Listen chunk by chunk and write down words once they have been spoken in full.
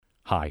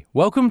Hi,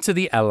 welcome to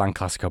the El Lan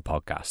Clasico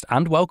podcast,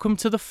 and welcome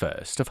to the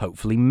first of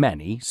hopefully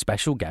many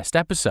special guest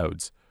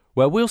episodes,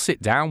 where we'll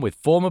sit down with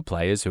former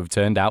players who have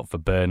turned out for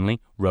Burnley,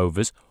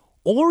 Rovers,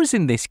 or as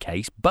in this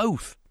case,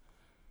 both.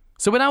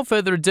 So without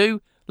further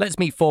ado, let's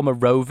meet former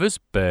Rovers,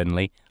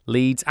 Burnley,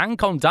 Leeds and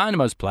Con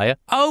Dynamo's player,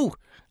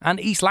 and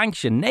East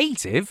Lancashire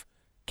native,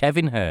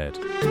 Kevin Hird.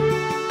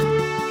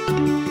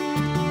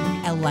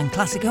 El Lan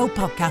Clasico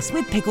podcast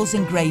with pickles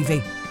and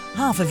gravy.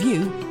 Half of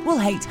you will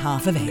hate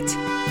half of it.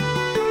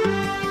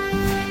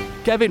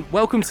 Kevin,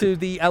 welcome to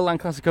the El Lan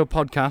Clasico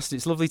podcast.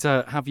 It's lovely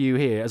to have you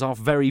here as our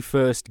very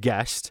first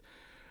guest.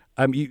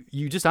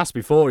 You just asked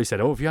before. He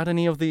said, "Oh, have you had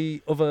any of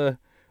the other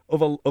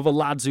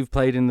lads who've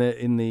played in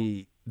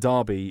the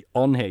derby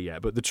on here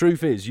yet?" But the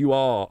truth is, you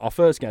are our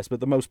first guest,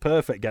 but the most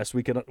perfect guest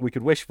we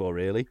could wish for,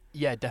 really.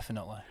 Yeah,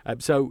 definitely.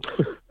 So,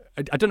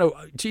 I don't know.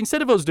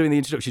 Instead of us doing the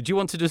introduction, do you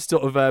want to just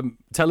sort of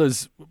tell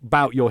us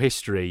about your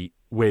history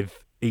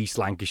with East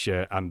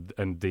Lancashire and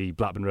the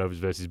Blackburn Rovers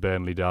versus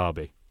Burnley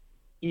derby?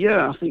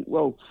 Yeah, I think,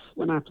 well,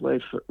 when I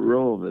played for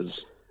Rovers,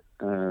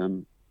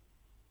 all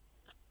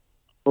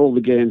the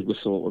games were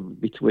sort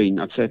of between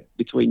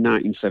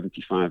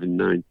 1975 and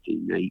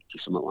 1980,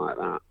 something like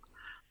that.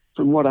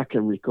 From what I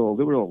can recall,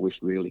 they were always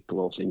really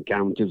close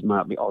encounters,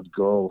 might be odd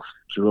goal,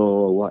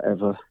 draw,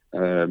 whatever,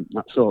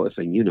 that sort of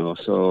thing, you know.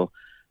 So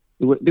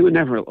there were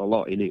never a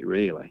lot in it,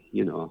 really,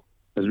 you know,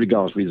 as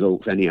regards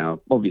results anyhow.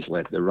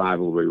 Obviously, the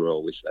rivalry were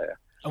always there.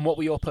 And what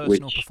were your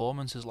personal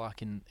performances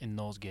like in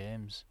those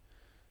games?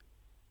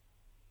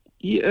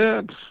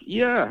 Yeah.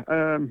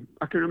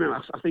 I can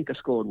remember. I think I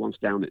scored once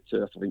down at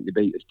Turf. I think they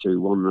beat us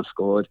 2-1 and I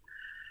scored.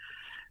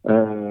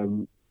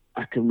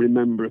 I can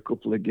remember a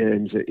couple of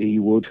games at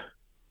Ewood.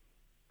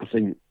 I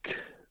think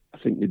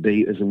they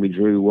beat us and we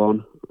drew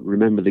one.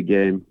 Remember the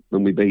game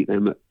when we beat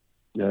them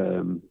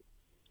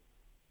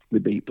we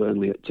beat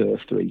Burnley at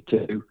Turf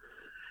 3-2.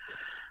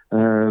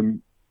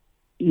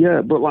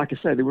 Yeah, but like I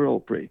said, they were all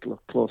pretty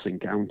close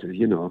encounters,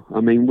 you know.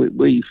 I mean,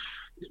 we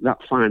that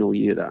final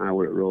year that I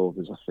were at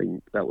Rovers, I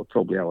think that was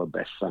probably our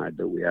best side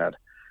that we had.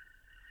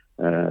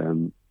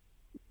 And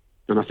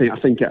I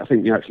think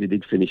we actually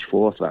did finish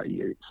fourth that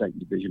year, second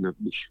division,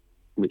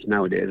 which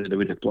nowadays are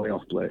doing a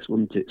playoff place,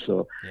 wouldn't it?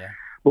 So, yeah.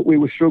 But we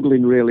were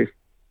struggling really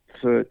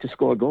to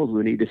score goals.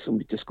 We needed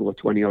somebody to score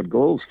 20 odd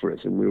goals for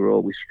us, and we were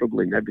always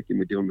struggling. Everything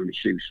we did on the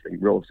shoestring.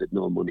 Rovers had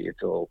no money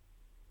at all.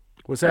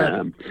 Was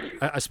there?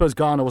 I suppose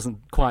Garner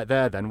wasn't quite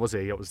there then, was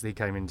he? He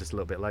came in just a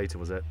little bit later,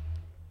 was it?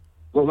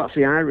 Well, that's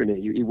the irony.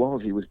 He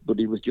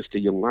was just a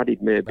young lad.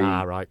 He'd maybe,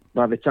 right.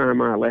 By the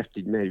time I left,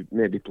 he'd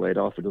maybe played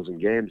half a dozen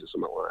games or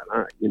something like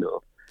that, you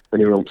know.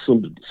 And he were on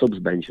subs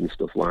bench and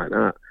stuff like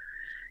that.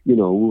 You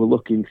know, we were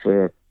looking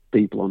for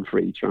people on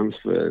free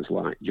transfers,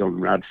 like John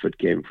Radford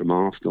came from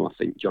Arsenal. I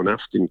think John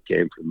Aston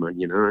came from Man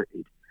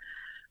United.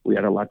 We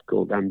had a lad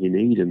called Andy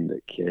Needham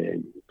that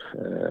came.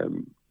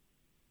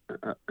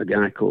 A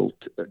guy called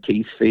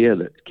Keith Fear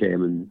that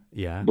came and...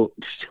 Yeah. But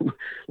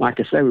like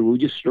I said, we were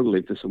just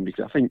struggling for somebody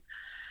to...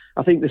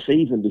 I think the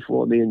season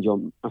before,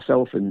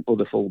 myself and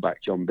other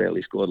fullback John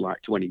Bailey scored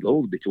like 20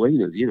 goals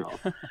between us, you know.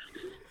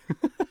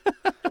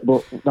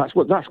 But that's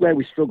where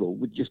we struggled,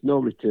 with just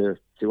nobody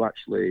to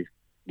actually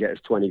get us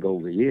 20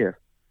 goals a year.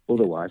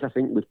 Otherwise, I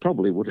think we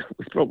probably would have,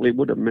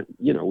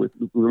 you know, we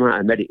might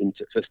have made it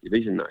into first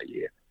division that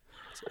year.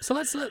 So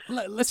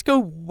let's go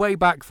way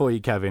back for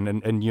you, Kevin,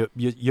 and your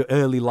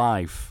early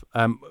life.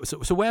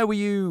 So where were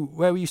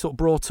you sort of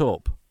brought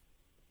up?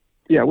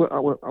 Yeah, I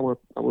was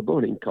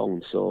born in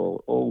Con,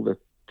 so all the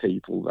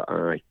people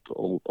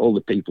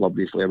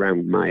obviously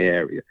around my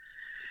area,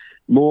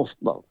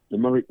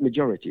 the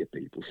majority of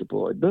people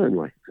supported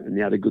Burnley, and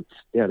they had a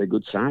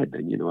good side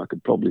then. You know, I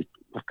could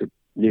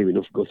near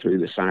enough go through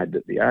the side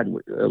that they had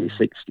with the early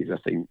 60s. I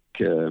think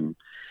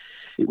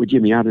it was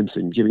Jimmy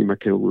Adamson, Jimmy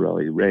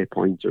McIlroy, Ray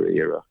Pointer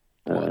era.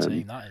 What a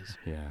team that is!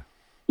 Yeah.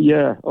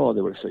 Yeah. Oh,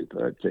 they were a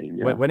superb team.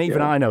 Yeah. When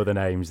even I know the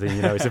names, then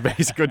you know it's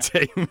a good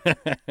team.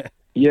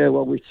 Yeah,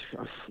 well,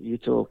 you're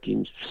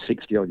talking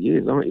 60 odd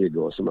years, aren't you,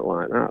 ago, something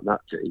like that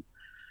team.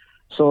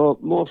 So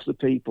most of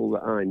the people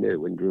that I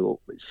knew and grew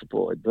up with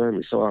supported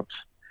Burnley. So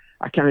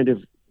I kind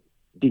of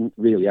didn't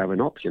really have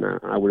an option.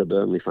 I was a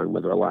Burnley fan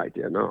whether I liked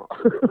it or not.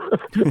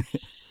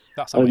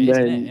 That's how it is,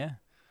 isn't it?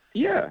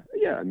 Yeah.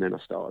 Yeah. And then I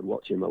started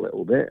watching him a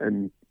little bit,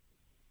 and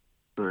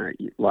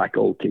like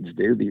all kids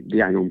do, they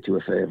hang on to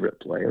a favourite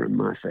player, and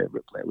my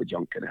favourite player was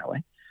John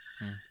Kennelly.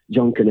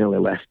 John Kennelly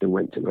left and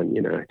went to Man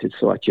United,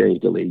 so I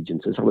changed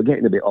allegiances. I was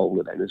getting a bit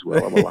older then as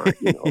well. I was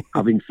like, you know,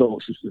 having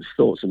thoughts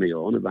of my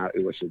own about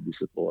who I should be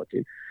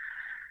supporting.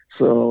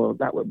 So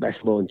that was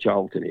Best Law and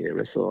Charlton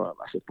era. So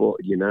I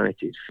supported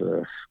United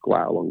for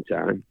quite a long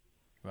time.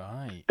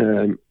 Right.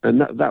 And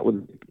that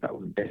was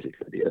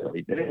basically the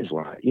early days,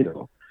 like, you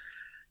know.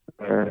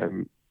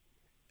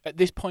 At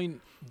this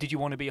point, did you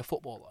want to be a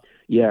footballer?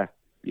 Yeah,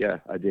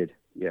 I did.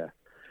 Yeah,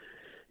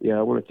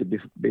 I wanted to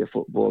be a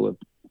footballer.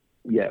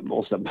 Yeah,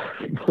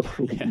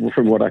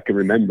 from what I can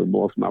remember,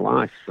 most of my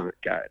life,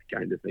 that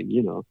kind of thing,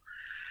 you know.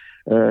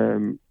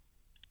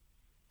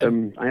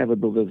 I have a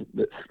brother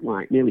that's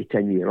like nearly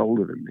 10 years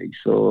older than me.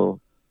 So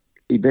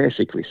he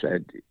basically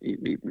said,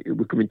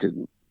 we're coming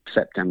to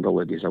September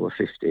holidays, I was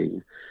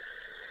 15.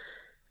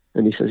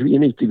 And he says, well, you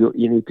need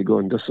to go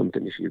and do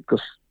something this year,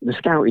 because the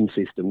scouting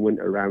system went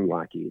around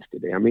like it is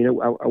today. I mean,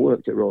 I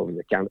worked at Rovers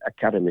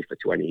Academy for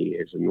 20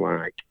 years, and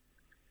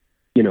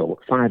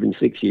 5 and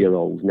 6 year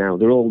olds now,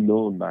 they're all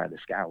known by the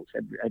scouts.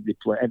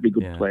 Every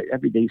good player,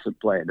 every decent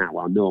player now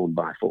are known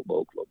by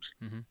football clubs.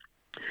 Mm-hmm.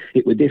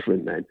 It was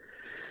different then.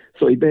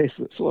 So I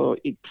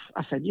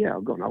said, yeah,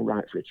 I'll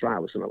write for a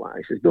trial or something like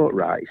that. He says, don't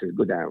write. He says,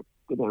 go down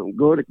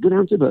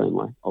to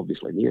Burnley,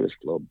 obviously nearest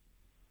club,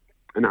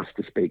 and asked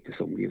to speak to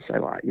somebody and say,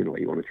 like, you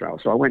want a trial.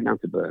 So I went down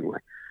to Burnley,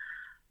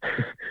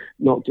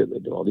 knocked at the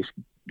door. This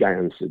guy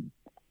answered,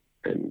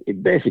 and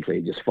it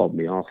basically just fobbed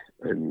me off.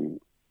 And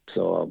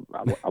so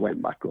I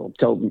went back home,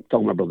 told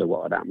my brother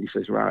what had happened. He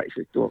says, right, he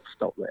says, don't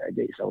stop there,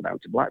 get yourself down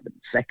to Blackburn,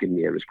 second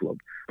nearest club.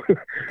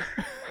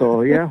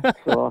 So I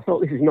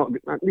thought this is not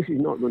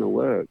going to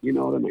work. You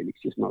know what I mean?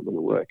 It's just not going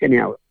to work.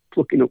 Anyhow,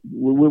 plucking up,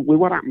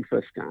 what happened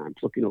first time,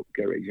 plucking up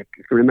courage. I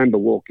can remember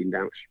walking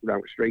down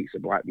the streets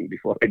of Blackburn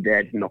before I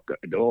dared knock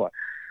at the door.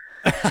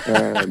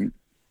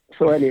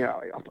 So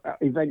anyhow, I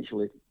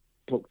eventually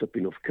plucked up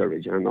enough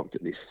courage, and I knocked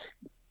at this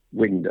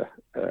window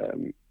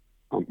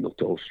on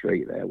Nuttall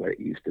Street there, where it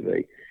used to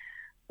be,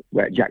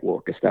 where Jack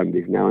Walker stand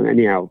is now. And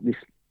anyhow, this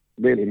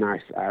really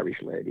nice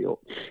Irish lady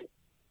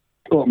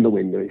opened the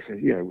window. He says,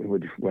 yeah,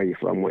 where are you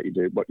from, what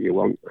do you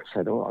want? I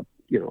said, I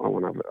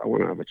want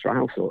to have a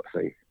trial sort of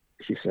thing.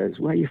 She says,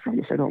 where are you from?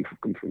 I said, I'm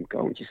from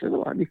Colne. She said,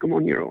 have you come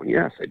on your own?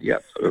 Yeah. I said, yeah.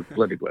 So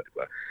bloody.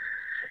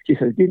 She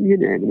says, give me your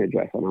name and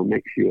address, and I'll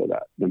make sure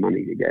that the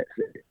manager gets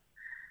it.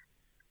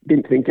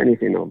 Didn't think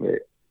anything of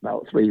it.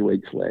 About 3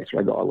 weeks later,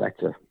 I got a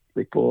letter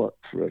report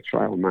for a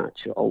trial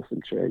match at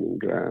Alton Training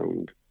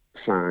Ground,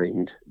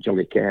 signed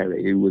Johnny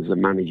Carey, who was the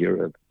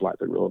manager of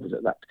Blackburn Rovers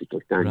at that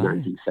particular time, right.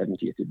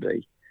 1970 to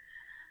be.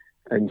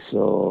 And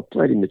so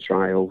played in the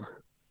trial.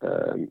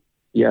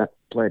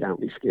 Played out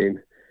my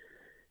skin.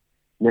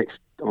 That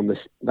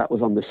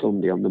was on the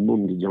Sunday. On the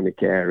Monday, Johnny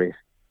Carey.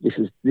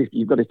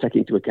 You've got to take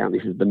into account,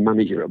 this is the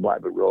manager of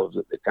Blackburn Rovers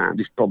at the time.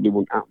 This probably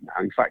wouldn't happen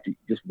now. In fact, it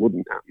just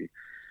wouldn't happen.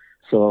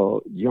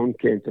 So John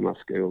came to my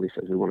school. He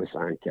says, we want to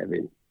sign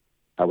Kevin.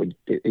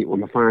 It was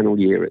my final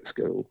year at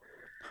school.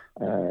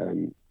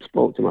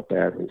 Spoke to my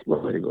parents,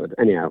 very good.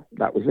 Anyhow,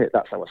 that was it.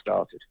 That's how I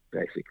started,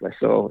 basically.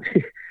 So,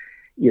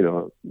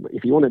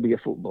 if you want to be a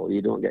footballer,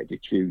 you don't get to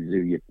choose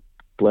who you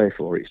play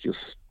for. It's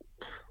just,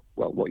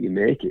 what you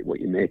make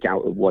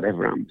out of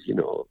whatever happens,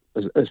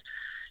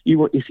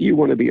 if you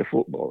want to be a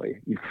footballer,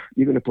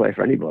 you're going to play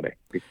for anybody,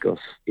 because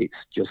it's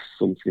just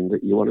something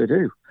that you want to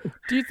do.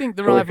 Do you think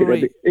the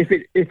rivalry... If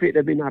it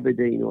had been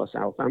Aberdeen or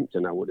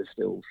Southampton, I would have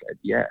still said,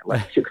 yeah,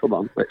 come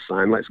on, let's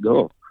sign, let's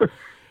go.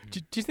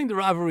 Do you think the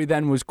rivalry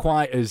then was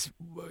quite as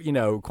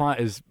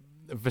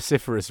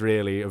vociferous,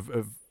 really,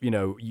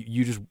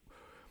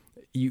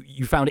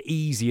 you found it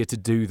easier to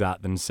do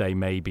that than, say,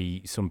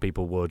 maybe some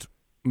people would,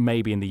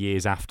 maybe in the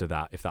years after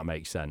that, if that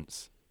makes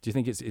sense? Do you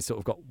think it's sort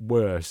of got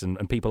worse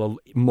and people are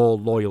more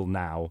loyal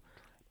now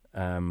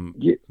than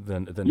you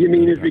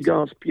mean as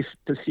regards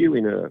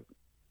pursuing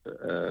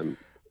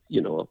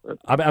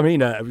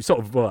sort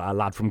of a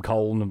lad from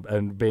Colne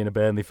and being a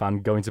Burnley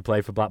fan going to play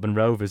for Blackburn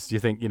Rovers? Do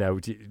you think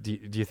do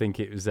you think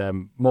it was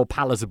more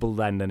palatable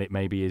then than it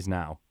maybe is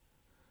now?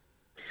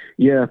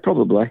 Yeah,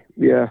 probably.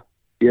 Yeah.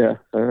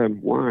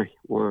 Why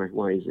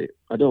is it?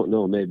 I don't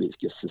know. Maybe it's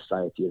just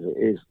society as it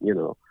is.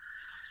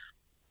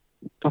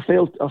 I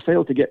fail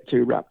to get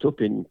too wrapped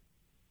up in,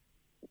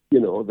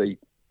 the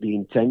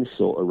intense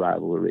sort of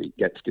rivalry it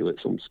gets to at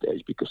some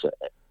stage, because,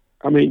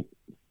 when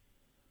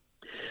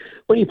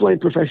you're playing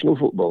professional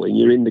football and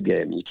you're in the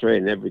game and you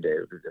train every day,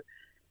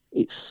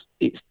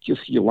 it's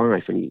just your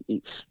life, and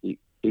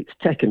it's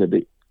taken a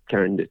bit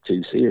kind of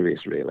too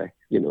serious, really.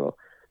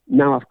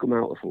 Now I've come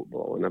out of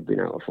football, and I've been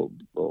out of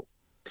football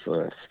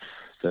for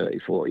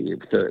 40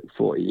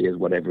 years,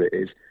 whatever it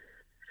is.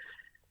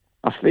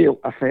 I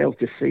fail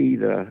to see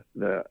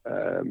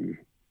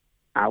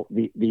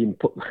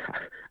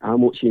how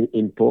much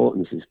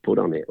importance is put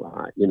on it,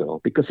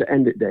 because at the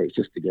end of the day, it's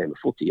just a game of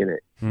footy, isn't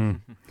it?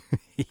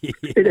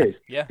 It is.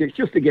 Yeah. It's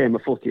just a game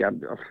of footy.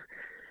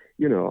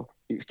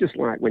 It's just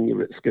like when you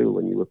were at school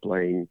and you were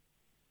playing.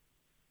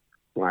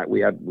 Like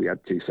we had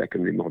 2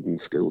 secondary modern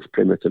schools,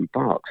 Primmett and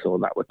Park, so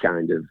that were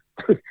kind of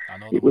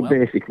it was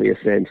basically the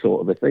same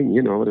sort of a thing.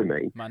 You know what I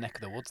mean? My neck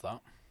of the woods,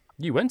 that.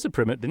 You went to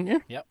Primmett, didn't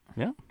you? Yep.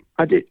 Yeah.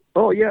 I did.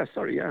 Oh, yeah,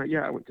 sorry.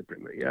 Yeah, I went to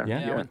Primmett, yeah.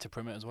 I went to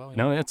Primmett as well. Yeah.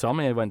 No,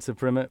 Tommy went to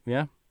Primmett,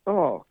 yeah.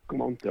 Oh,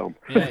 come on, Tom.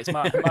 Yeah, it's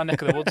my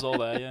neck of the woods all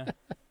there,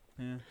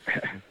 yeah.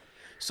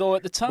 So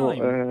at the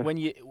time, when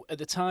you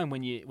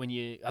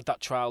had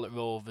that trial at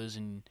Rovers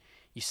and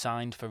you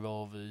signed for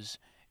Rovers,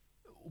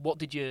 what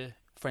did your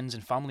friends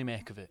and family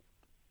make of it?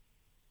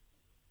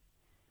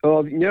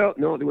 Oh, no,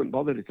 they weren't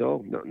bothered at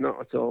all.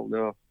 Not at all,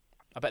 no.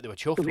 I bet they were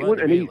chuffed, it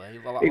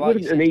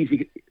wasn't an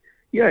easy...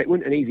 Yeah, it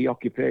wasn't an easy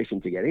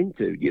occupation to get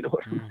into, you know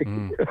what I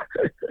mean?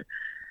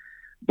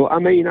 But I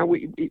mean,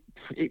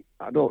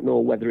 I don't know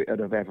whether it would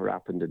have ever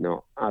happened or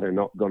not. I'd have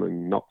not gone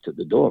and knocked at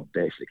the door,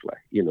 basically.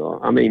 You know,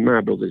 I mean, my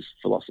brother's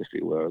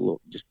philosophy were,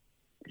 look, just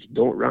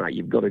don't write.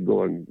 You've got to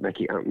go and make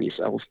it happen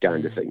yourself,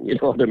 kind of thing. You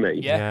know what I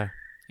mean? Yeah.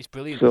 It's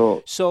brilliant.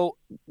 So,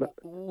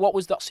 what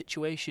was that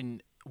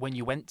situation when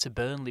you went to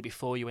Burnley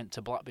before you went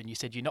to Blackburn? You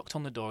said you knocked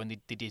on the door and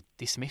they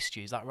dismissed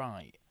you. Is that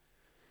right?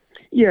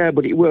 Yeah,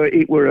 but there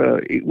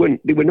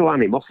were no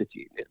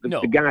animosity in it.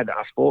 The guy that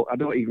I spoke, I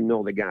don't even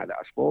know the guy that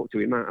I spoke to.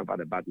 He might have had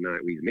a bad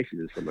night with his missus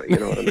or something. You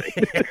know what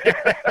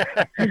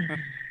I mean?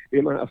 He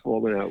might have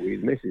fallen out with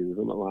his missus or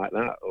something like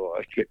that, or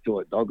a trip to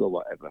a dog or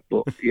whatever.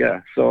 But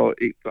yeah, so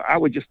I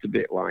was just a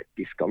bit like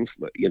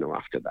disconsolate, you know.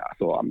 After that, I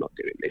thought, I'm not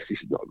doing this.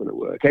 This is not going to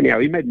work. Anyhow,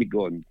 he made me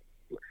go and.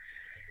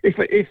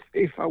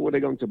 If I would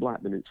have gone to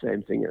Blackburn and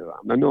same thing,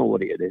 I know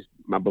what it is.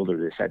 My brother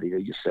had said, he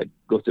just said,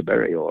 go to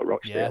Bury or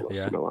Rochdale or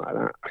something like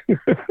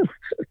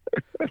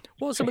that.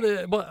 What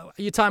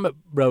your time at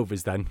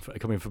Rovers then,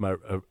 coming from a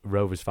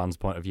Rovers fan's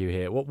point of view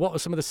here, what are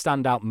some of the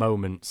standout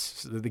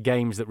moments, the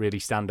games that really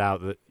stand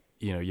out that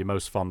you're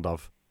most fond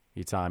of,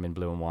 your time in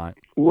blue and white?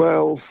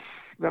 Well,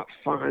 that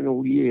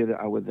final year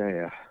that I was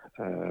there,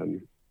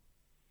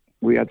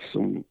 we had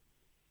some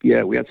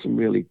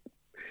really.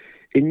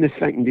 In the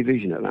second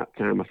division at that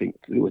time, I think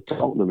they were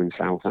Tottenham and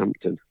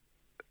Southampton.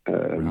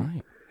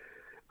 Right.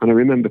 And I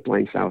remember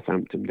playing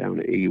Southampton down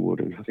at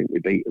Ewood, and I think we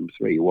beat them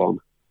 3-1.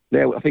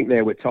 I think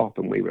they were top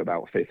and we were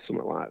about fifth,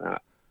 something like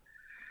that.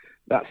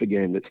 That's a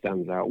game that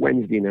stands out.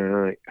 Wednesday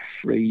night,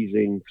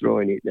 freezing,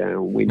 throwing it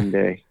down,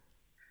 windy.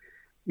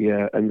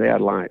 Yeah, and they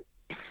had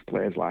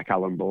players like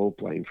Alan Ball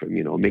playing from,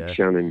 Mick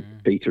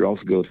Shannon, Peter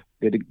Osgood.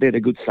 They had a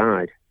good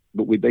side,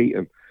 but we beat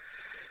them.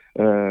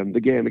 The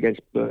game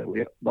against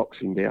Burnley,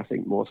 Boxing Day, I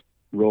think most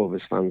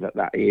Rovers fans at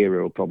that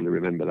era will probably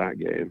remember that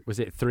game. Was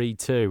it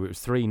 3-2? It was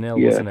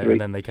 3-0, wasn't it? And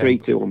then they came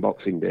 3-2 on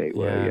Boxing Day.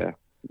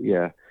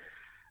 Yeah.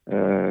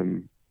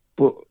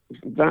 But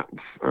that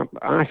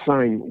I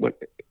signed when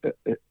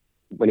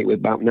it was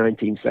about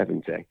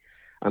 1970,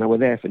 and I was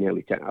there for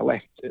nearly 10. I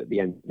left at the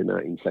end of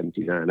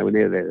 1979. I was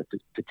there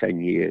for 10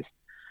 years,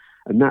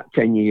 and that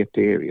 10-year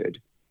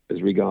period,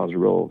 as regards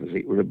Rovers,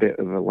 it was a bit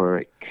of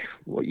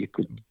what you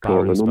could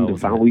call an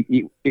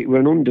undervalued. It was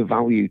an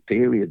undervalued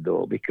period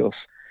though, because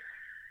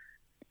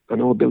I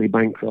know Billy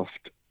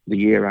Bancroft, the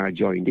year I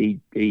joined,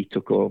 he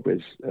took over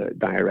as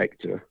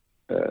director,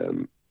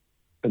 and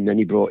then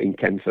he brought in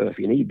Ken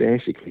Furphy, and he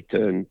basically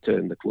turned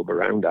the club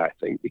around, I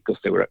think, because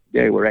they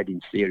were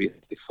heading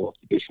seriously fourth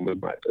division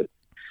with Blackburn,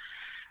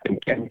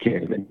 and Ken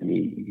came and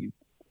he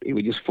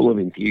was just full of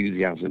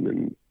enthusiasm,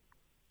 and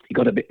he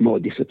got a bit more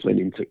discipline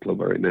into the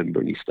club, I remember,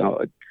 and he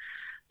started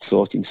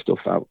sorting stuff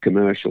out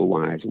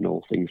commercial-wise and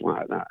all things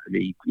like that. And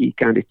he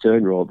kind of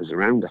turned Rovers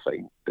around, I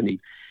think, and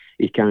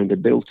he kind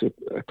of built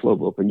a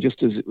club up. And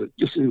just as it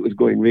was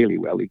going really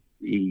well,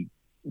 he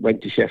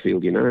went to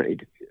Sheffield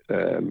United.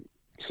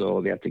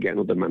 So they had to get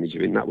another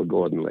manager in. That was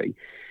Gordon Lee.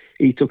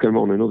 He took him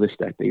on another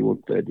step. He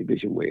won third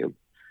division with him.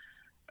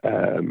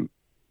 And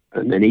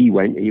then he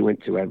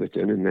went to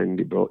Everton, and then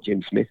they brought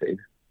Jim Smith in.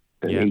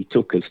 And he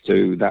took us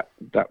to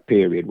that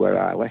period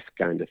where I left,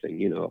 kind of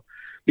thing,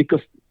 because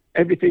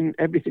everything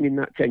in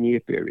that 10-year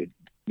period,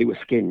 they were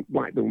skinned.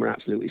 Blackburn were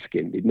absolutely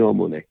skinned. They'd no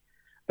money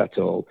at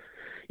all.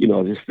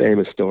 There's a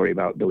famous story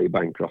about Billy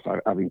Bancroft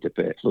having to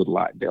pay a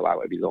floodlight bill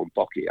out of his own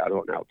pocket. I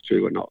don't know how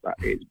true or not that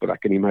is, but I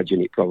can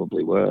imagine it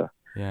probably were.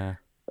 Yeah.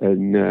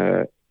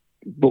 And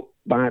but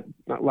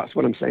that's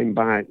what I'm saying.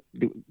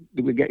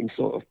 They were getting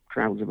sort of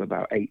crowds of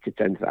about 8,000 to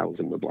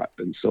 10,000 with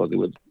Blackburn. So there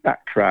was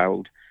that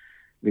crowd.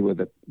 They were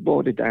the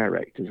board of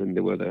directors, and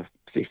there were the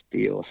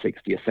 50 or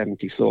 60 or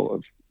 70 sort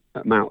of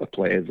amount of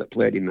players that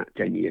played in that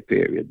 10-year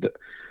period that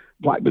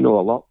Blackburn owe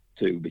a lot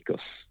to, because,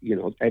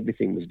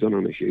 everything was done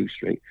on a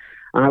shoestring.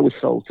 I was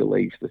sold to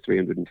Leeds for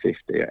 350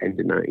 at the end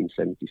of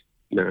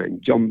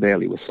 1979. John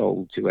Bailey was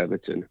sold to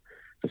Everton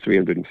for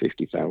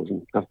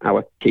 350,000.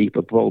 Our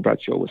keeper, Paul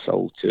Bradshaw, was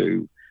sold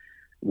to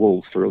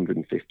Wolves for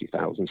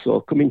 150,000.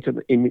 So coming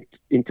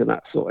into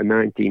that sort of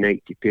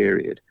 1980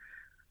 period,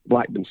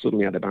 Blackburn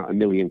suddenly had about £1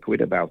 million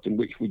about them,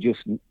 which were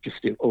just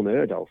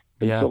unheard of.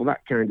 And so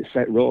that kind of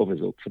set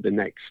Rovers up for the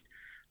next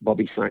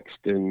Bobby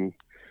Saxton,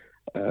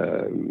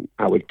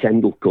 Howard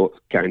Kendall cut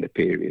kind of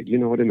period. You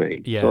know what I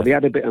mean? Yeah. So they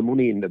had a bit of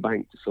money in the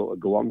bank to sort of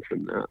go on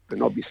from that.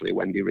 And obviously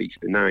when they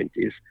reached the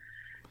 90s,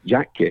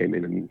 Jack came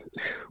in, and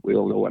we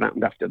all know what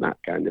happened after that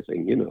kind of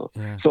thing,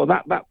 Yeah. So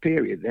that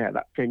period there,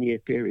 that 10-year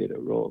period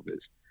at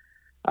Rovers,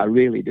 I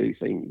really do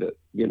think that,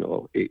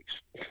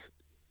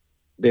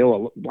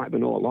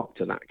 Blackburn owe a lot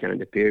to that kind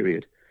of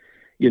period.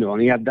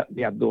 And they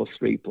had those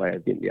three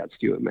players, didn't they? They had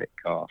Stuart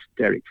Metcalf,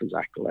 Derek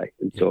Fazackerley,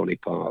 and Tony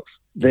Parks.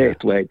 They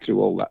played through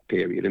all that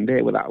period, and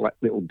they were that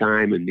little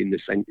diamond in the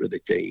centre of the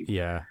team.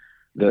 Yeah.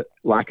 That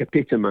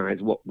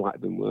epitomised what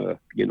Blackburn were,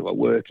 a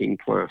working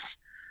class,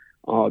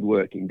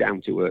 hard-working,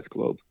 down-to-earth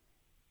club.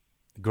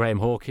 Graham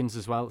Hawkins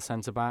as well,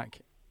 centre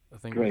back. I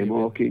think. Graham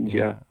Hawkins,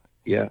 yeah.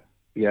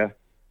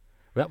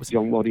 That was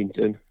John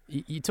Waddington.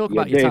 You talk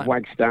about your Dave time.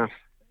 Wagstaff.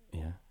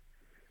 Yeah.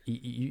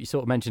 You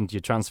sort of mentioned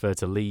your transfer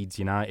to Leeds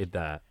United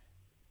there.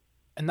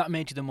 And that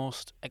made you the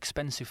most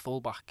expensive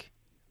fullback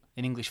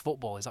in English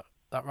football, is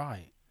that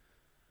right?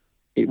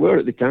 It were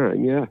at the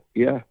time, yeah.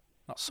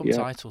 That's some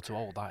title to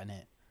hold, that, isn't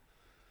it?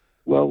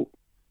 Well,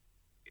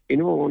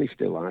 in all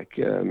honesty,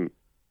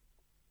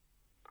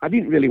 I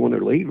didn't really want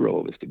to leave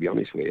Rovers, to be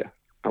honest with you.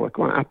 I was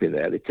quite happy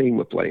there. The team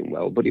were playing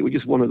well, but it was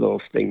just one of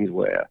those things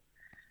where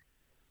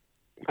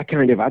I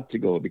kind of had to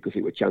go because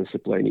it was a chance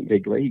of playing in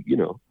big league,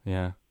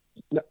 Yeah.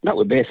 That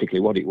was basically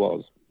what it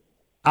was.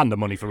 And the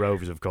money for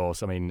Rovers, of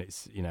course. I mean,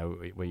 it's,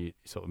 when you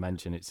sort of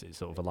mention it's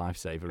sort of a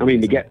lifesaver. I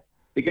mean, they get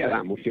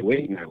that much a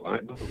week now,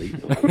 right?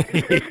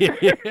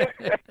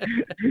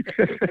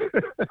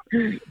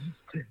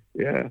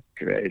 Yeah,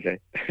 crazy.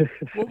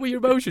 What were your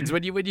emotions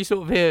when you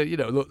sort of hear,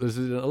 look, there's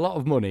a lot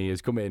of money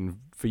has come in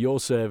for your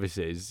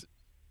services?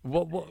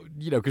 What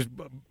because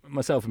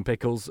myself and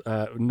Pickles,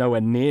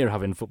 nowhere near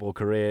having football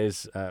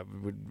careers,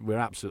 we're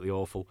absolutely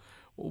awful.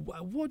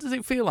 What does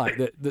it feel like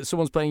that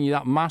someone's paying you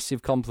that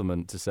massive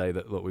compliment to say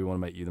that, look, we want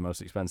to make you the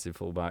most expensive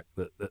fullback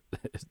that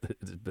has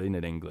been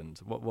in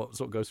England? What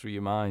sort of goes through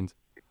your mind?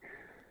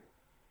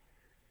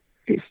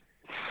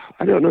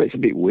 I don't know. It's a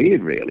bit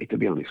weird, really, to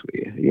be honest with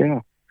you. Yeah,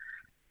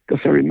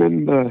 because I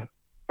remember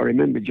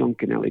John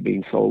Kennelly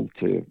being sold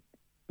to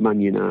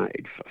Man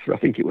United for I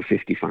think it was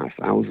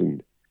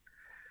 55,000.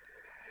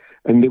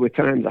 And there were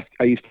times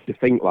I used to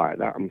think like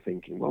that. I'm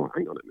thinking, well,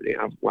 hang on a minute.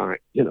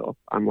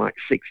 I'm like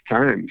 6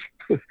 times.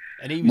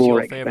 And he was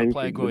your favourite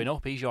player growing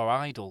up. He's your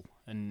idol.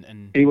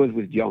 And he was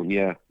with John,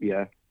 yeah.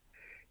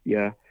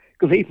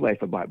 Because he played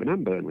for Blackburn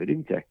and Burnley,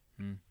 didn't he?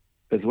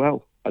 As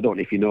well. I don't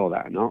know if you know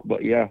that or not,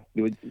 but yeah,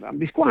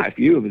 there's quite a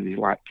few of us. There's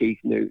like Keith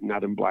Newton,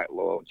 Adam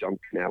Blacklow, John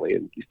Kennelly,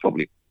 and there's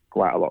probably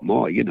quite a lot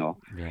more, Yeah,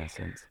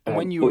 sense.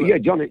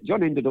 And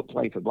John ended up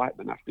playing for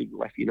Blackburn after he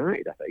left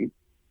United, I think.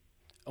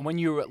 And when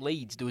you were at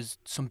Leeds, there was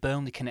some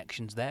Burnley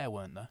connections there,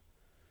 weren't there?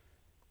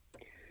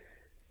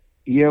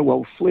 Yeah,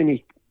 well,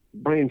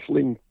 Brian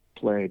Flynn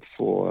played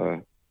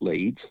for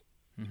Leeds,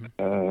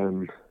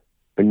 and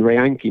Ray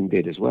Hankin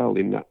did as well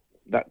in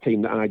that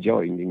team that I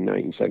joined in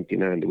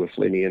 1979. There were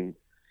Flinney and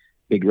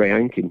Big Ray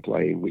Hankin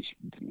playing, which,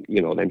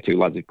 them two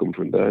lads had come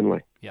from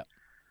Burnley. Yeah.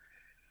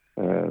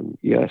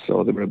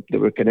 So there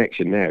were a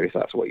connection there, if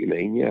that's what you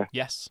mean, yeah.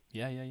 Yes,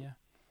 yeah.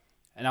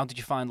 And how did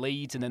you find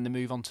Leeds and then the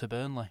move on to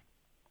Burnley?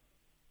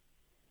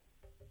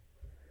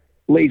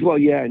 Leeds, well,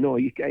 yeah, no,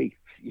 you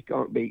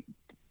can't beat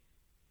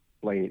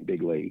playing in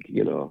big league,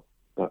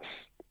 That's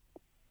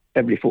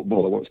every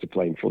footballer wants to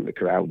play in front of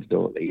crowds,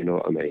 don't they? You know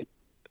what I mean?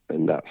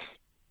 And that's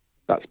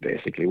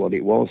basically what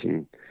it was.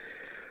 And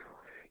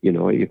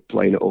you're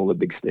playing at all the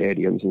big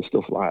stadiums and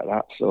stuff like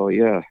that. So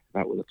yeah,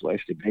 that was the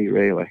place to be,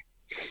 really.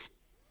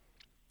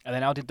 And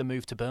then how did the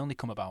move to Burnley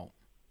come about?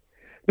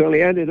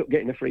 Burnley ended up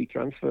getting a free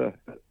transfer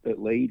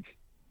at Leeds,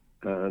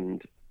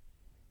 and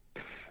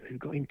who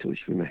got in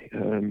touch with me?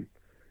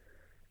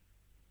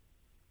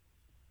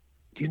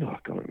 I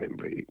can't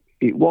remember.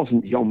 It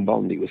wasn't John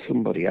Bond. It was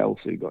somebody else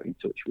who got in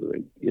touch with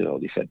him.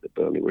 They said that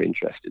Burnley were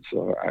interested.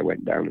 So I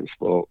went down and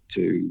spoke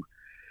to...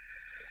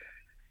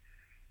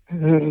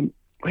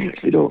 I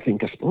actually don't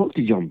think I spoke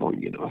to John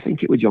Bond, I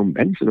think it was John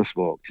Benson I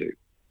spoke to.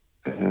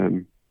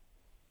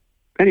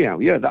 Anyhow,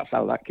 yeah, that's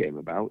how that came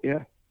about,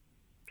 yeah.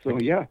 So,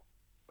 yeah,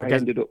 I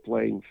ended up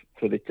playing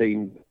for the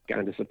team,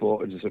 kind of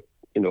supported as a,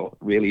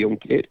 really young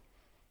kid.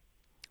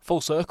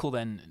 Full circle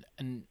then.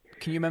 And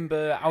can you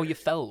remember how you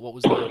felt? What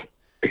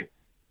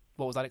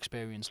was that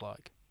experience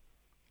like?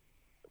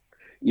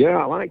 Yeah,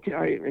 I liked it.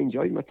 I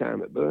enjoyed my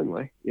time at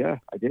Burnley. Yeah,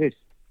 I did.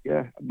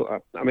 Yeah,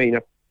 but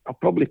I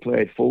probably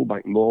played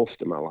fullback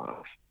most of my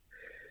life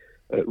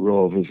at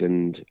Rovers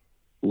and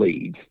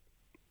Leeds,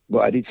 but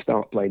I did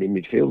start playing in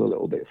midfield a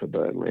little bit for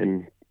Burnley,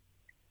 and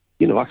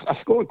I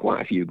scored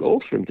quite a few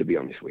goals for him, to be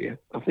honest with you.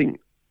 I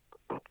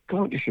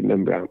can't just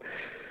remember how.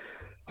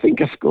 I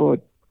think I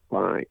scored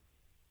like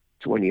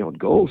 20 odd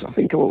goals. I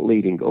think I was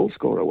leading goal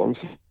scorer once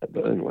at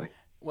Burnley.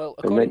 Well,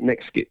 and then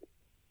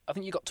I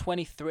think you got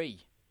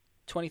 23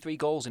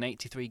 goals in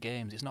 83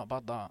 games. It's not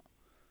bad, that.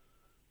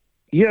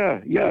 Yeah.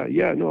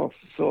 No,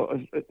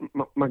 so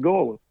my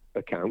goal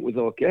account was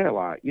okay,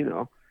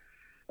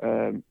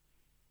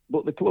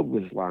 but the club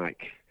was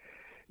like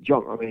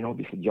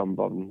obviously John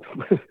Bond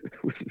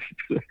was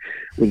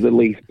the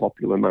least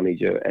popular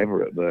manager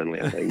ever at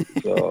Burnley, I think.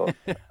 So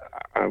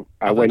I've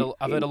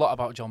heard a lot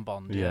about John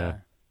Bond. Yeah.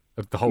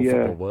 Of the whole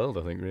football world,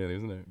 I think, really,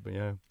 isn't it? But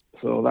yeah.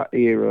 So that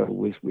era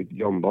was with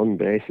John Bond,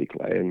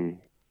 basically, and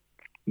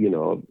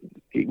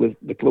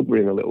the club were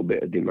in a little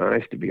bit of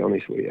demise, to be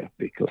honest with you,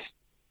 because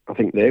I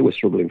think they were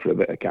struggling for a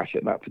bit of cash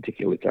at that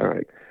particular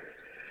time.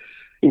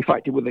 In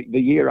fact, it was the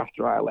year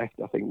after I left,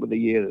 I think, was the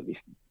year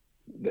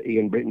that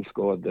Ian Britton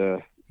scored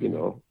the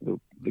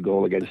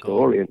goal against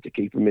Orient to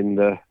keep them in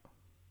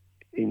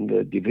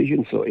the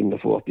division, so in the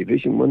 4th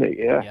division, wasn't it?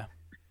 Yeah.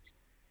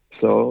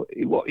 So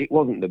it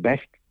wasn't the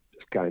best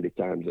kind of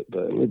times at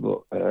Burnley,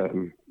 but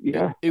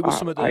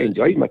I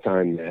enjoyed my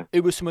time there.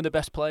 Who were some of the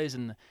best players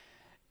and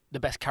the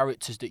best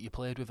characters that you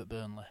played with at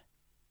Burnley?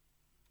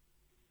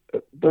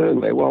 At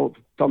Burnley, well,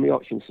 Tommy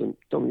Hutchinson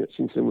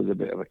was a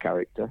bit of a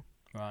character.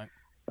 Right.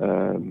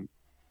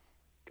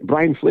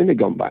 Brian Flynn had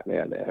gone back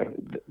there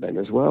then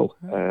as well.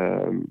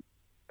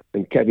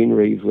 And Kevin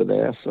Reeves were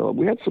there. So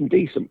we had some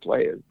decent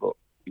players, but,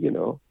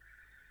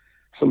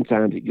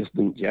 sometimes it just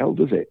doesn't gel,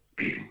 does it?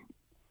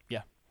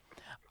 Yeah.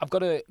 I've got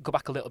to go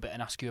back a little bit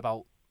and ask you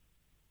about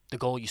the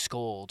goal you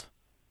scored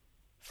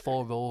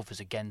for Rovers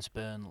against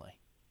Burnley.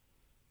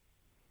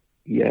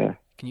 Yeah.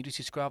 Can you just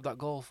describe that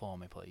goal for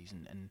me, please?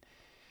 And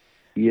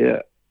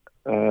Yeah.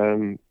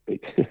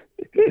 It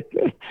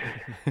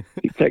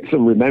takes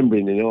some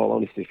remembering, in all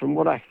honesty. From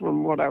what I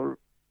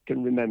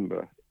can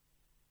remember,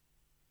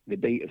 they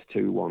beat us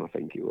 2-1, I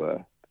think it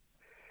were.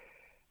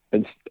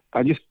 And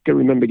I just can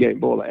remember getting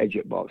ball at edge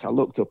at box. I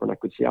looked up and I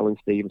could see Alan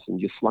Stevenson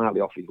just slightly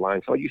off his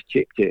line, so I just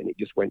chipped it and it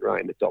just went right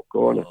in the top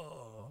corner.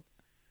 Oh.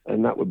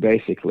 And that was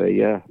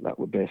basically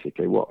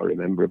what I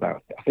remember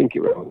about it. I think it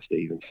was Alan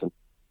Stevenson.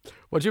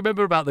 What do you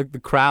remember about the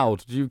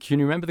crowd? Can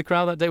you remember the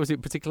crowd that day? Was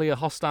it particularly a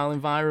hostile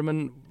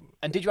environment?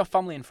 And did you have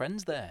family and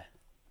friends there?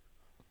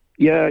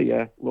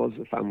 Yeah. Loads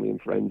of family and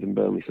friends and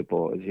Burnley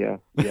supporters, yeah.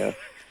 Did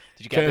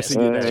you get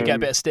a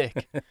bit of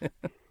stick?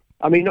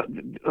 I mean,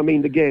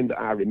 the game that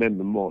I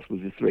remember most was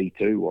the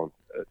 3-2 one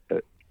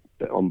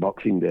on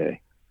Boxing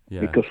Day.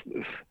 Yeah. Because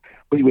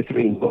we were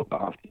 3-0 up at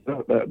half.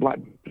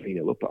 Blackburn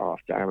 3-0 up at half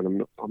time,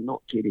 and I'm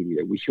not kidding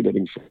you. We should have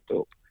been set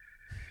up.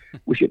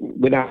 We should,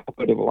 without a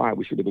word of a lie,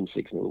 we should have been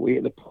 6-0. We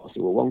hit the post.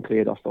 There were one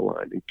cleared off the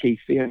line, and Keith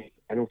Fionney,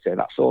 I don't say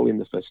that's all in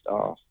the first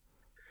half.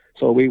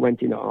 So we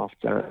went in at half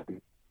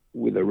time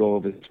with the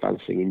Rovers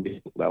fans singing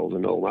different bells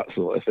and all that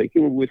sort of thing.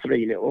 And we were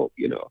 3-0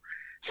 up,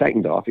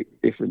 Second half, it's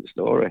a different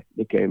story.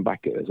 They came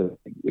back at us. And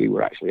we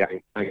were actually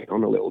hanging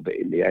on a little bit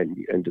in the end.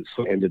 It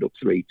ended up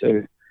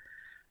 3-2.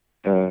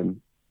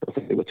 I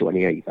think there were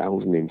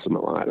 28,000 in,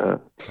 something like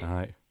that.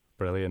 Right,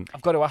 brilliant.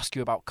 I've got to ask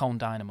you about Colne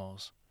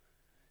Dynamos.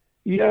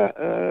 Yeah,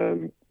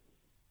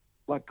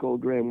 lad called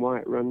Graham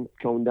White ran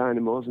Colne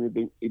Dynamos,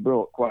 and he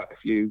brought quite a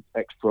few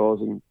ex-pros,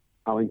 and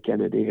Alan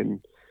Kennedy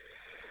and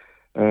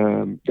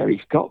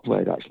Gary Scott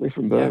played actually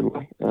from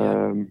Burnley.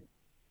 Yeah.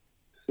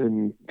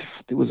 And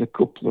there was a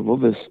couple of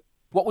others.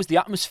 What was the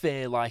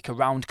atmosphere like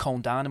around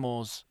Colne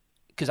Dynamos?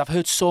 Because I've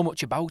heard so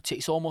much about it.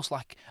 It's almost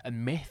like a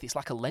myth. It's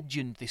like a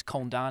legend, this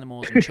Colne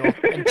Dynamos and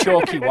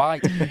Chalky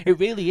White. It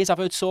really is. I've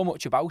heard so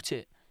much about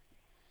it.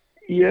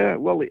 Yeah,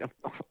 well,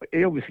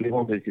 he obviously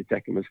wanted to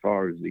take him as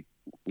far as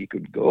he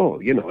could go,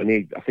 and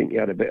I think he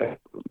had a bit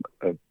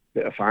of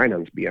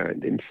finance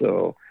behind him,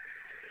 so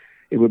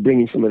he was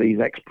bringing some of these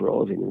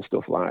ex-pros in and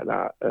stuff like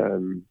that,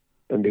 and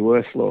they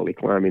were slowly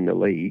climbing the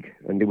league,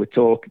 and they were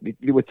talk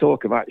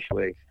of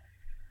actually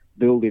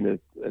building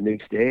a new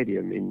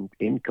stadium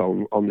in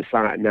Colne on the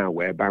site now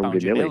where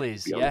Boundary Mill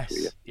is.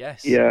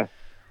 Yes. Yeah,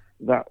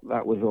 that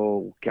was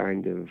all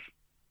kind of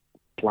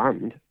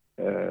planned,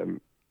 and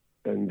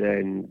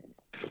then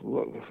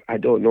I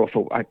don't know if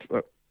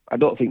I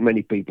don't think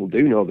many people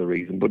do know the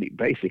reason, but it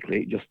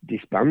just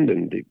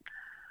disbanded.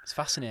 It's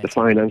fascinating. The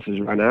finances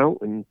ran out,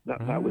 and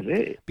that was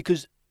it.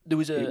 Because there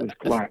was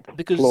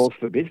closed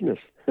for business.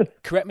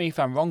 Correct me if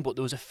I'm wrong, but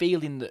there was a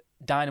feeling that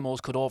Dynamos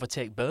could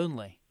overtake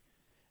Burnley.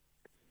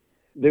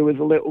 There was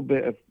a little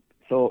bit of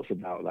thoughts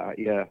about that.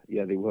 Yeah,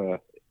 they were.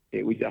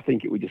 I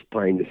think it was just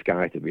pie in the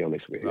sky, to be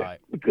honest with you. Right.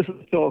 Because of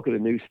the talk of the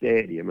new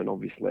stadium, and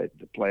obviously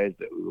the players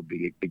that we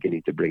were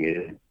beginning to bring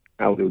in,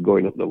 how they were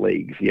going up the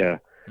leagues. Yeah,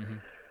 mm-hmm.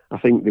 I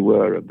think they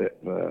were a bit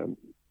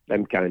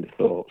them kind of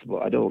thoughts,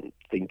 but I don't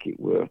think it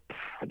were.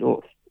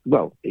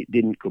 Well, it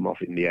didn't come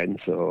off in the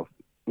end, so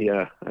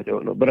yeah, I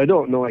don't know. But I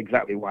don't know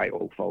exactly why it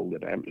all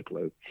folded. I haven't a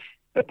clue.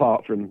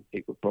 Apart from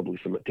it was probably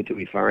something to do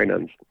with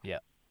finance. Yeah.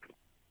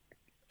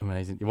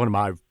 Amazing. One of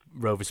my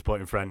Rovers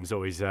supporting friends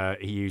always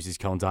he uses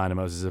Colne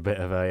Dynamos as a bit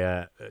of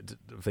a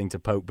thing to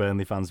poke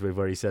Burnley fans with,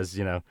 where he says,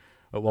 at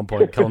one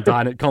point Colne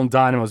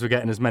Dynamos were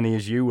getting as many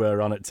as you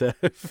were on at turf.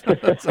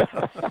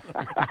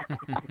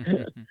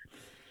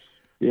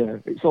 Yeah,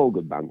 it's all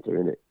good banter,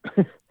 isn't it?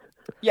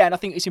 Yeah, and I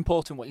think it's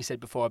important what you said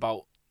before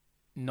about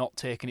not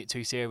taking it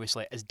too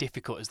seriously, as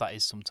difficult as that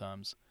is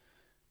sometimes.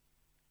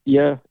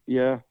 Yeah.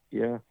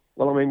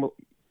 Well, I mean,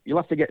 you'll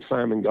have to get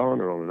Simon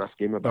Garner on and ask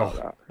him about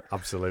that.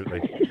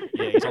 Absolutely.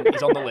 Yeah,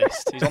 he's on the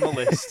list. He's on the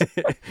list.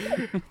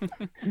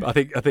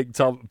 I think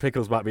Tom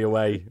Pickles might be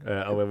away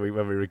when we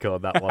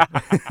record that one.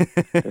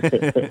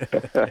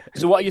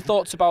 So, what are your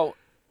thoughts about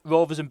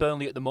Rovers and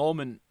Burnley at the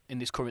moment in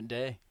this current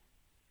day?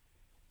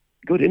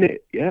 Good, isn't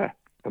it? Yeah.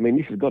 I mean,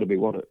 this has got to be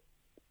one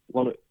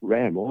of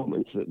rare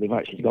moments that they've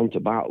actually gone to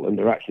battle and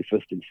they're actually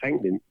first and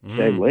second in the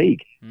same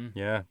league.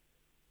 Yeah.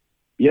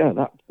 Yeah,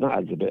 that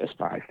adds a bit of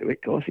spice to it.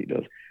 Of course it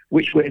does.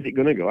 Which way is it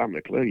going to go? I haven't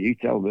a clue. You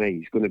tell me.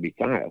 It's going to be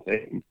tight, I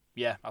think.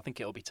 Yeah, I think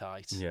it'll be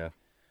tight.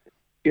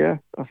 Yeah,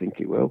 I think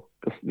it will.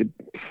 Because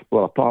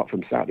apart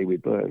from Saturday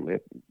with Burnley,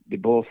 they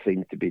both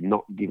seem to be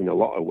not giving a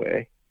lot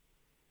away.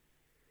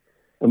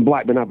 And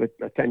Blackburn have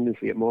a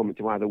tendency at the moment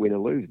to either win or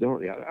lose,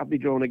 don't they? Have they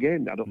drawn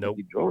again? I don't think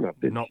they've drawn.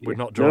 We've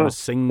not drawn a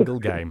single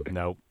game.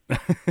 No.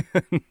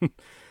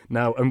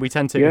 No, and we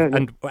tend to... Yeah.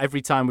 And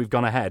every time we've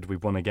gone ahead,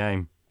 we've won a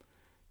game.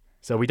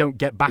 So we don't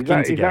get back into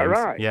games. Is that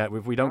right? Yeah,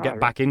 we don't get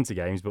back into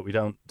games, but we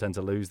don't tend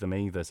to lose them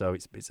either. So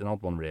it's an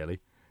odd one, really.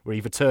 We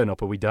either turn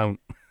up or we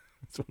don't.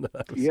 It's one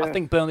of those. I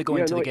think Burnley go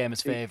into the game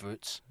as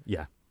favourites.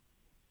 Yeah.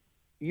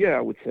 Yeah,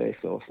 I would say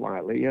so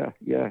slightly.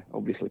 Yeah.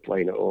 Obviously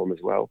playing at home as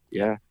well.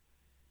 Yeah.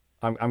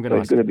 I'm going to.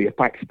 There's going to be a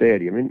packed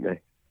stadium, isn't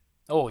there?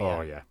 Oh yeah.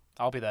 Oh yeah.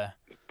 I'll be there.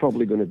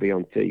 Probably going to be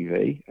on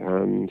TV,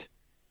 and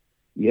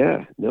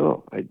I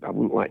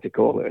wouldn't like to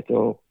call it at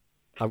all.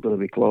 It's going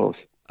to be close.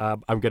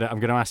 I'm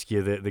gonna ask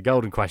you the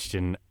golden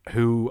question: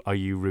 who are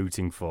you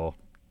rooting for?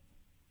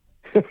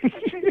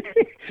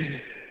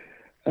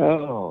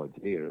 Oh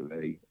dear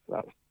me,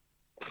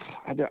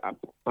 I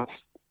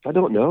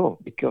don't know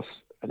because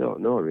I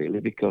don't know really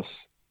because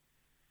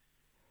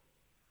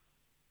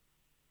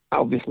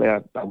obviously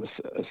I was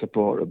a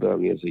supporter of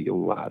Burnley as a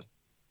young lad,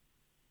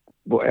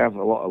 but I have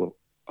a lot of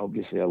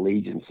obviously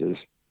allegiances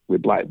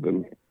with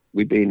Blackburn.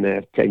 We've been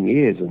there 10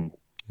 years and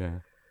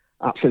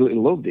absolutely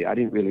loved it. I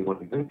didn't really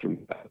want to go from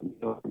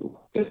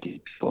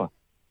before.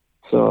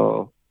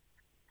 So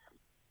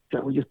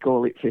shall we just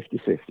call it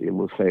 50-50 and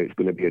we'll say it's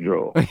going to be a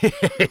draw?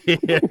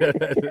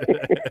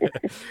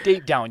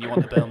 Deep down, you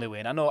want a Burnley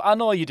win. I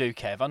know you do,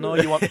 Kev. I know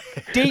you want...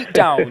 Deep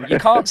down, you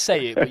can't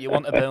say it, but you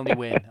want a Burnley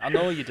win. I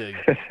know you do.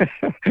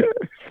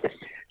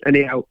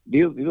 Anyhow,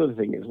 the other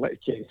thing is,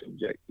 let's change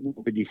subject. It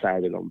won't be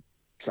decided on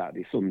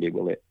Saturday, Sunday,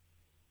 will it?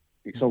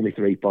 It's only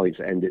 3 points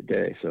at the end of the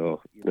day,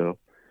 so, you know.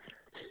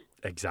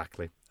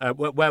 Exactly.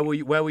 Where will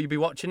you be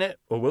watching it?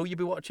 Or will you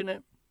be watching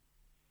it?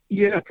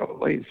 Yeah,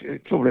 probably.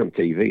 It's probably on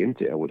TV,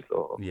 isn't it? I would have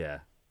thought. Yeah.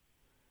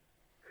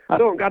 I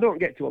don't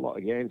get to a lot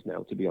of games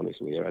now, to be honest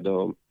with you. I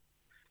don't.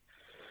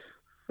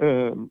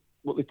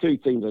 But the two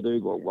teams I do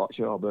go and watch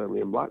are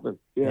Burnley and Blackburn.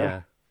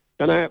 Yeah.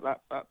 And I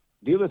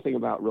the other thing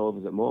about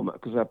Rovers at the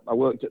moment, because I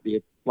worked at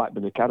the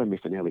Blackburn Academy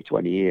for nearly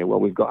 20 years. Well,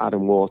 we've got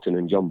Adam Wharton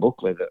and John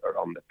Buckley that are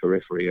on the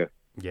periphery of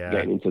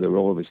getting into the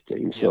Rovers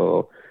team. Yeah.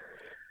 So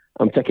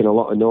I'm taking a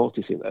lot of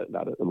notice in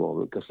that at the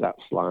moment because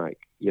that's like,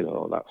 you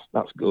know,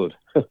 that's good.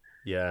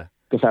 Yeah.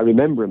 Because I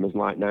remember him as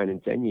like 9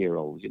 and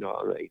 10-year-olds, you know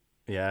what I mean?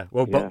 Yeah.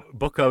 Well,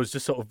 Bucko's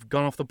just sort of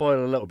gone off the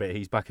boil a little bit.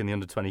 He's back in the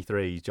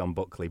under-23s, John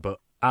Buckley. But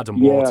Adam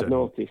Wharton. Yeah, I've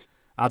noticed.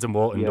 Adam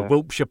Wharton, the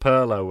Wiltshire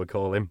Perlo, we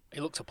call him.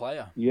 He looks a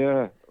player.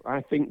 Yeah.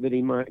 I think that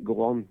he might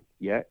go on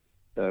yet,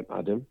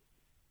 Adam.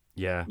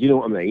 Yeah. You know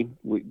what I mean?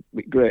 With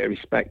great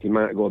respect, he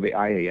might go a bit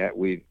higher yet.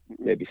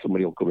 Maybe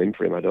somebody will come in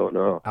for him, I don't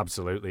know.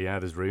 Absolutely, yeah.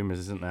 There's rumours,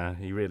 isn't there?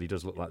 He really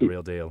does look like the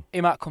real deal.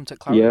 He might come to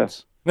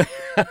Clarence. Yeah.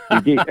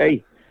 He did.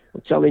 Hey,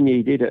 I'm telling you,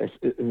 he did it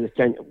as a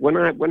 10. When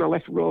I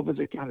left Rovers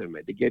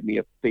Academy, they gave me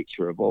a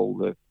picture of all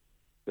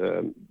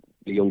the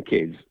young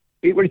kids.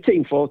 It was a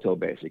team photo,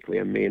 basically,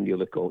 and me and the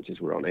other coaches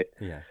were on it.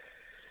 Yeah.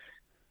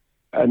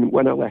 And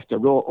when I left, I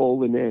wrote all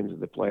the names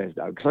of the players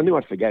down because I knew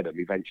I'd forget them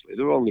eventually.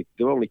 They were only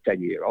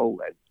 10-year-old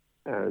then,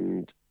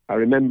 and I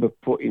remember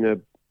putting a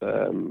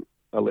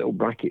little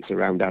brackets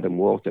around Adam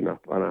Wharton,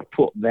 and I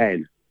put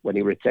then when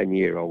he was a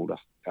 10-year-old,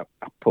 I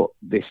put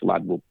this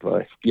lad will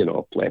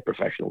play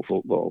professional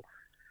football.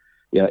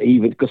 Yeah,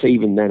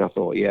 even then I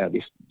thought,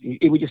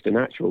 he was just a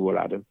natural, with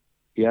Adam.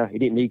 Yeah, he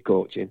didn't need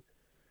coaching.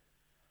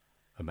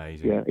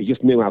 Amazing. Yeah, he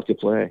just knew how to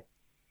play.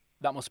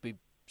 That must be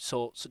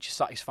such a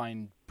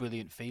satisfying,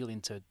 brilliant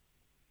feeling to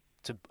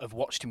have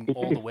watched him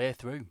all the way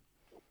through.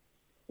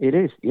 It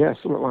is, yeah,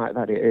 something like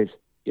that. It is,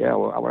 yeah. I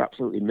was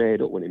absolutely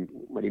made up when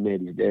he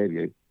made his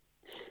debut.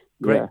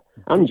 Great. Yeah,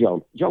 and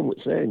John was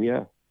saying,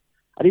 yeah.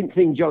 I didn't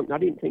think John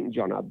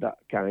had that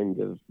kind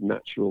of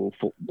natural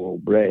football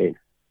brain.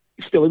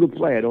 He's still a good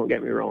player, don't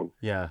get me wrong.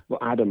 Yeah. But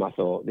Adam, I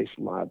thought, this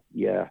lad,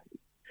 yeah,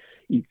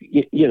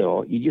 you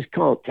know, you just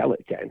can't tell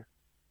at 10.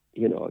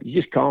 You know, you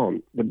just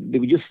can't. But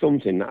there was just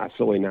something that I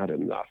saw in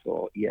Adam that I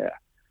thought, yeah,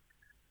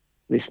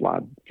 this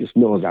lad just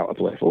knows how to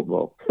play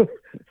football.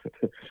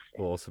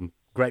 Awesome.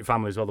 Great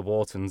family as well, the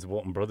Wharton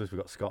brothers.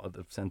 We've got Scott at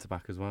the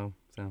centre-back as well.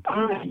 So.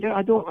 Yeah,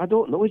 I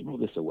don't know his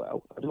brother so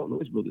well. I don't know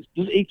his brothers.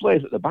 He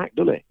plays at the back,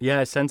 doesn't he?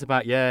 Yeah,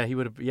 centre-back, yeah. He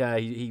would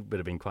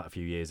have been quite a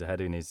few years ahead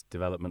in his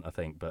development, I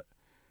think. But,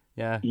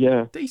 yeah.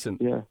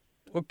 Decent. Yeah.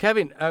 Well,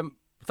 Kevin,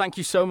 thank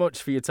you so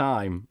much for your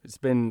time.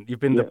 You've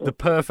been the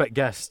perfect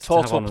guest.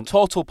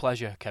 Total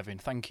pleasure, Kevin.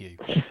 Thank you.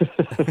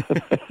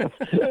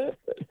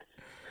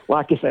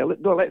 Like I say,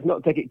 let's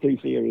not take it too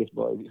serious,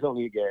 boys. It's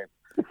only a game.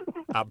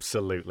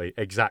 Absolutely.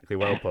 Exactly.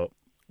 Well put.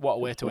 What a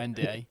way to end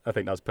it, eh? I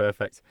think that's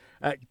perfect.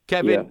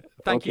 Kevin,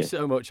 thank you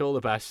so much. All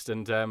the best.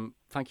 And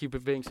thank you for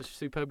being such a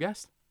superb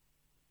guest.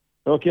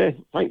 Okay.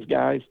 Thanks,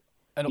 guys.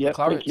 And up the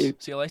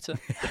Clarets. See you later.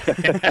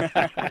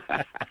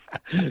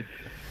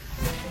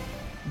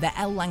 The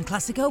El Lan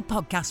Clasico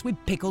podcast with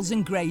Pickles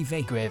and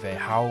Gravy. Gravy,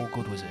 how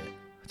good was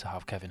it to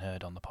have Kevin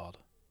Hurd on the pod?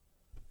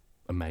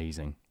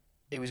 Amazing.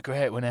 It was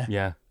great, wasn't it?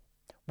 Yeah.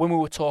 When we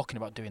were talking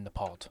about doing the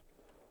pod,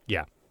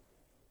 yeah,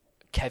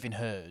 Kevin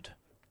Hurd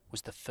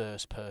was the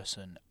first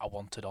person I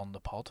wanted on the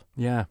pod.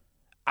 Yeah.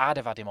 I'd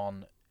have had him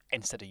on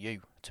instead of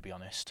you, to be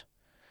honest.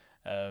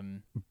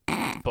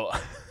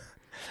 But,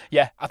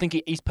 yeah, I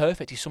think he's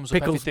perfect. He sums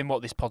up everything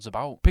what this pod's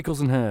about.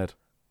 Pickles and Hurd.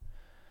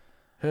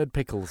 Hurd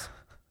Pickles.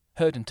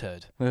 Herd and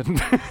turd. It's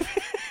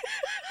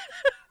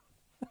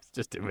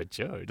just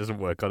immature. It doesn't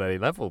work on any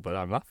level, but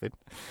I'm laughing.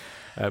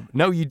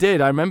 No, you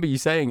did. I remember you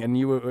saying, and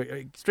you were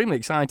extremely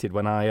excited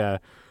when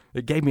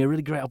it gave me a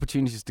really great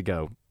opportunity to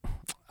go,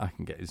 I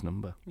can get his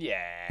number.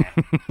 Yeah,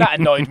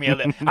 that annoyed me a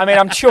little. I mean,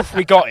 I'm chuffed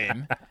we got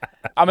him.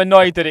 I'm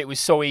annoyed that it was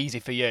so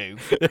easy for you,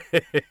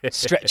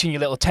 stretching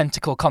your little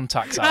tentacle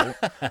contacts out.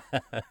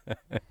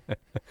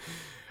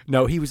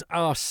 No, he was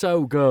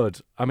so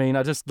good. I mean,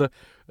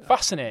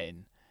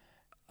 Fascinating.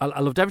 I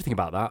loved everything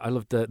about that. I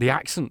loved the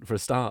accent for a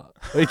start.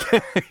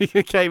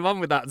 He came on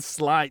with that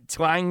slight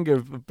twang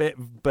of a bit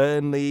of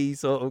Burnley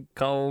sort of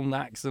Colne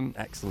accent.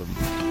 Excellent.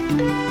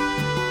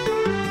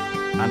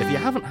 And if you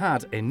haven't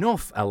had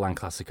enough El Lan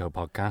Clasico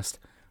podcast,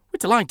 we're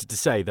delighted to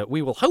say that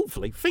we will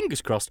hopefully,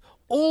 fingers crossed,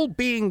 all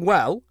being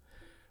well,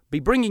 be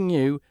bringing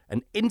you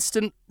an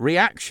instant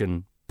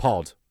reaction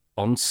pod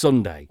on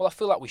Sunday. Well, I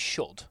feel like we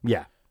should.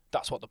 Yeah.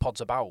 That's what the pod's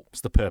about.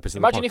 It's the purpose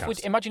of the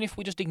podcast. Imagine if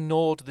we just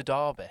ignored the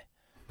derby.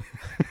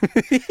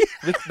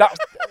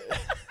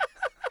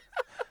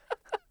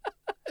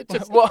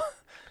 What?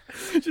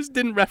 It just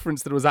didn't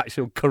reference that there was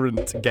actual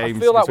current games.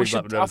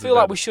 I feel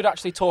like we should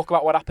actually talk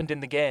about what happened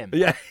in the game.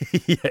 Yeah,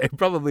 it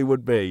probably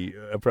would be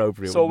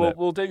appropriate. So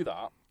we'll do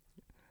that,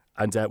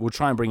 and we'll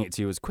try and bring it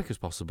to you as quick as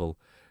possible,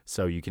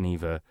 so you can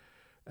either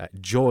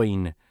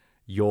join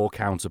your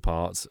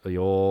counterparts, whether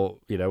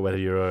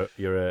you're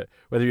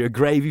a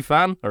Gravy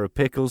fan or a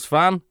Pickles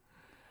fan,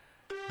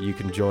 you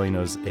can join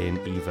us in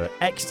either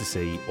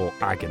ecstasy or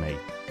agony.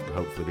 There'll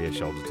hopefully be a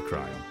shoulder to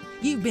cry on.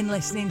 You've been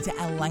listening to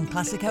El Lan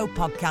Clasico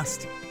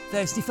podcast.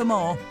 Thirsty for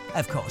more?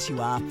 Of course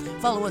you are.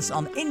 Follow us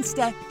on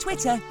Insta,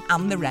 Twitter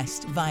and the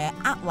rest via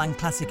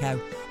 @LanClassico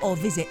or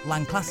visit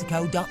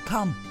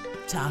lanclassico.com.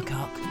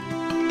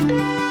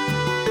 Tarcock.